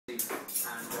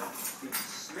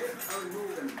Owen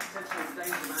Morgan, potentially the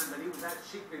danger man, but he was out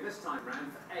cheaply this time round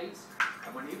for 8.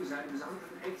 And when he was out, he was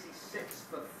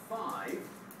 186 for 5.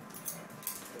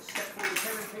 The step forward,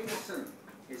 Henry Peterson,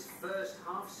 his first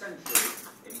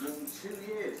half-century in more than 2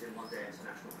 years in one-day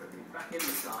international cricket. He's back in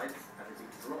the side, having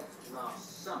been dropped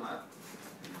last summer.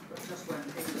 But just when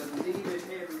England needed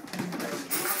him, right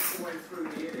the way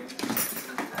through the innings,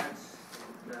 and had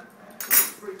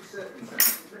freak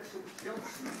circumstances. Mitchell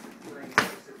Johnson playing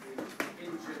next to the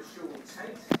injured Sean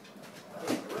Tate.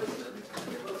 In Roseland,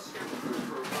 they both scampered through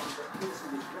for a run, but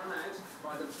Pearson was run out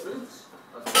by the boot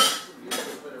of a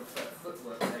beautiful bit of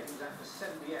footwork there. He was out for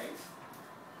 78.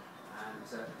 And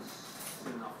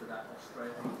soon after that,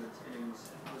 England's innings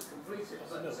was completed.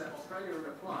 But Australia in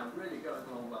reply really going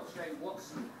along well. Shane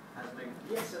Watson has made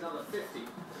yet another 50.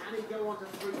 Can he go on to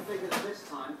 3 figures this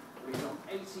time? He's on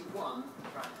 81.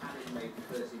 Brad Haddon made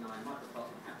 39. Michael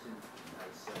Clark, captain,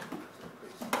 has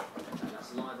increased. And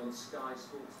that's live on Sky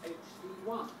Sports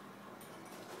HD1.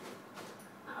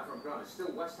 Now, Avram Grant is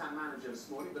still West Ham manager this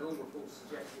morning, but all reports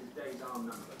suggest his days are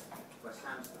numbered. West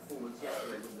Ham's performance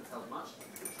yesterday wouldn't have helped much.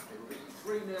 They were beaten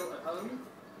 3-0 at home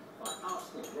by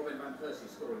Arsenal. Robin van Persie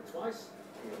scoring twice.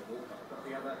 He had the ball, got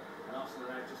the other, and Arsenal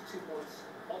are now just 2 points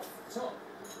off the top.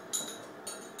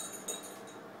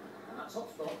 And that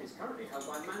top spot is currently held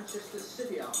by Manchester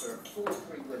City after a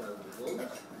 4-3 win over the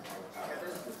Wolves.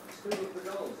 Headers with 2 of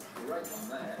the goals. Great one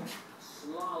there.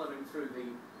 Slaloming through the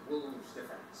Wolves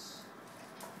defence.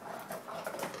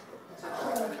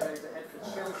 Days ahead for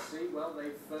Chelsea. Well,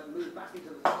 they've moved back into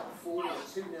the top 4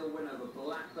 with a 2-0 win over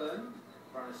Blackburn.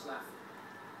 Branislav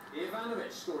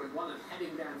Ivanovic scoring 1 and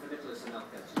heading down for Nicholas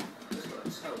Anelka. Just got a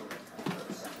toe for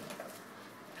the second.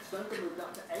 Stoke moved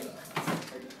up to 8.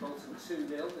 They beat Bolton 2-0.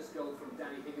 This goal from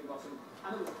Danny Higginbottom.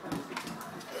 And there was a penalty.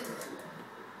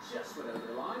 Just went over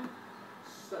the line.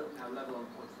 Stoke now level on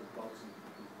points with Bolton,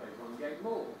 who's played 1 game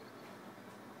more.